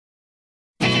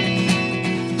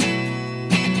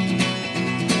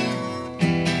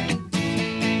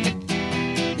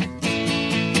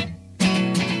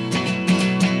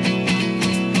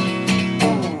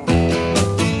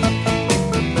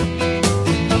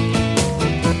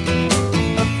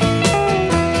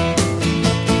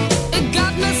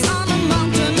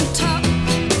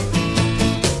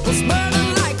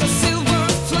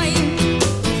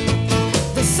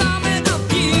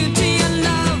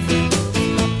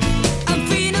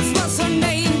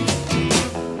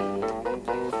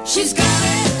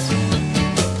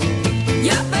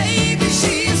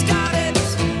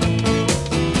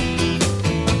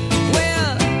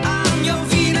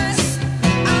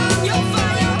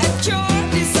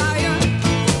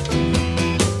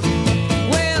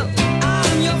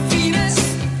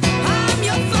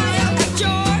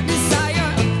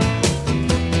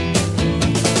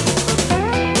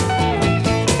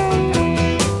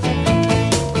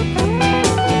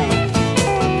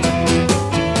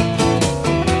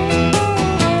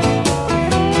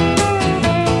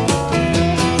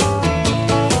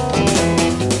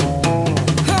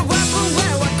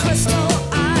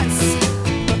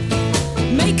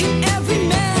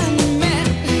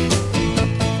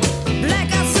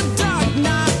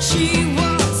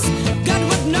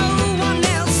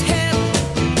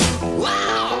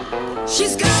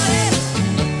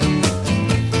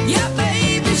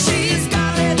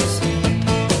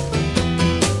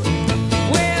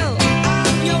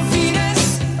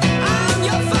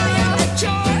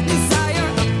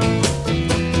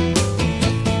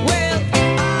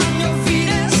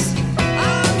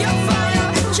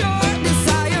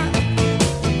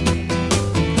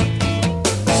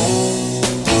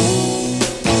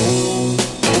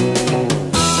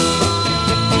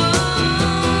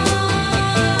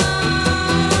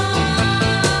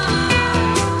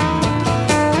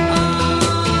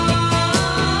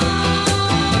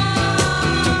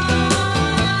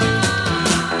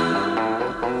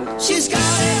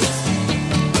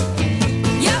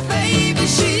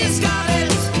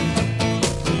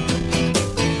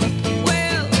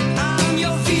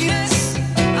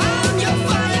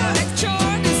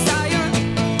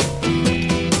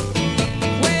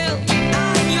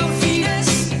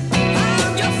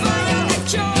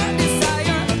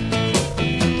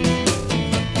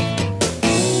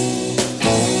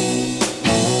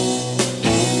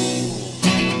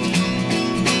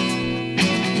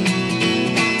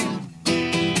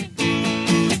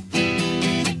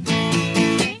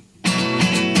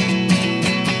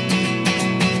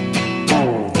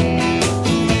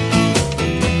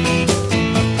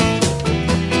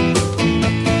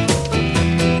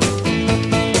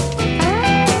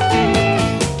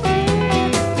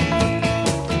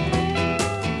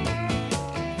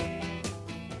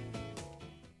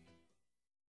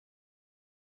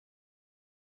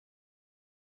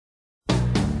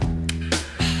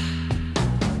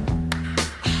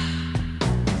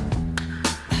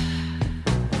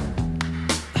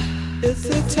It's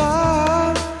the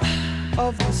time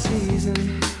of the season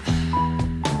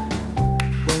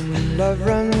when love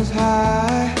runs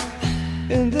high.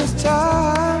 In this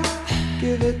time,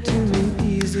 give it to me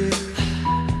easy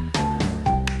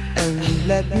and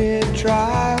let me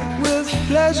try with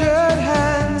pleasured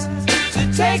hands to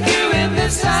take you in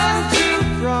this time to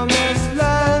promised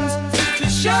lands, to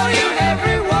show you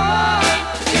everyone.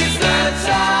 It's the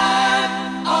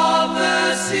time of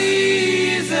the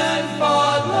season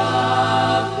for loving.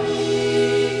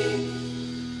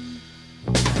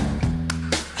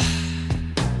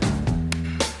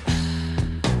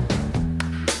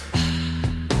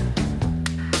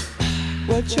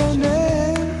 What's your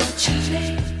name?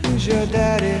 Who's your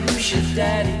daddy?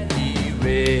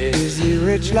 Is he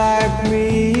rich like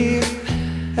me?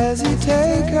 Has he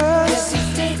taken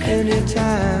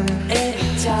anytime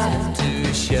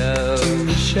to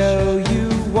show you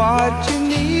what you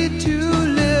need to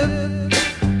live?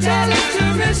 Tell it to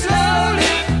me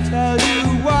slowly, tell you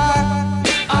why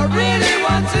I really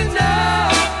want to know.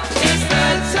 It's the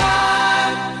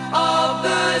time of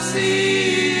the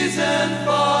season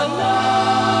for loving.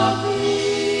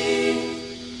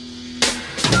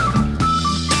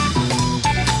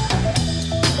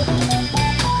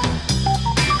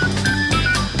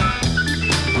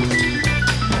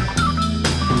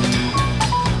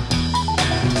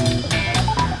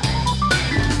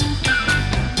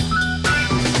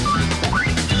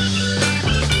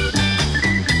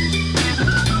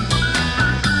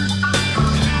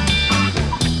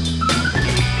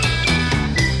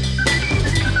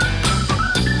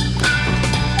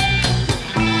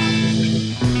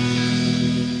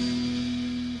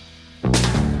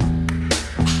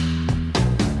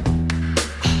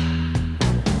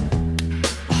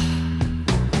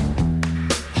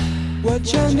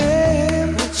 What's your name?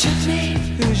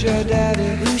 Who's your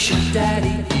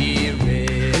daddy?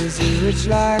 Is he rich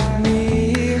like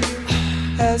me?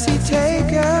 Has he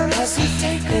taken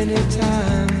any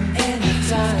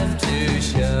time to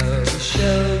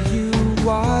show you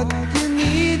what you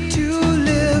need to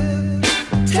live?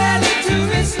 Tell it to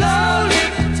me slowly.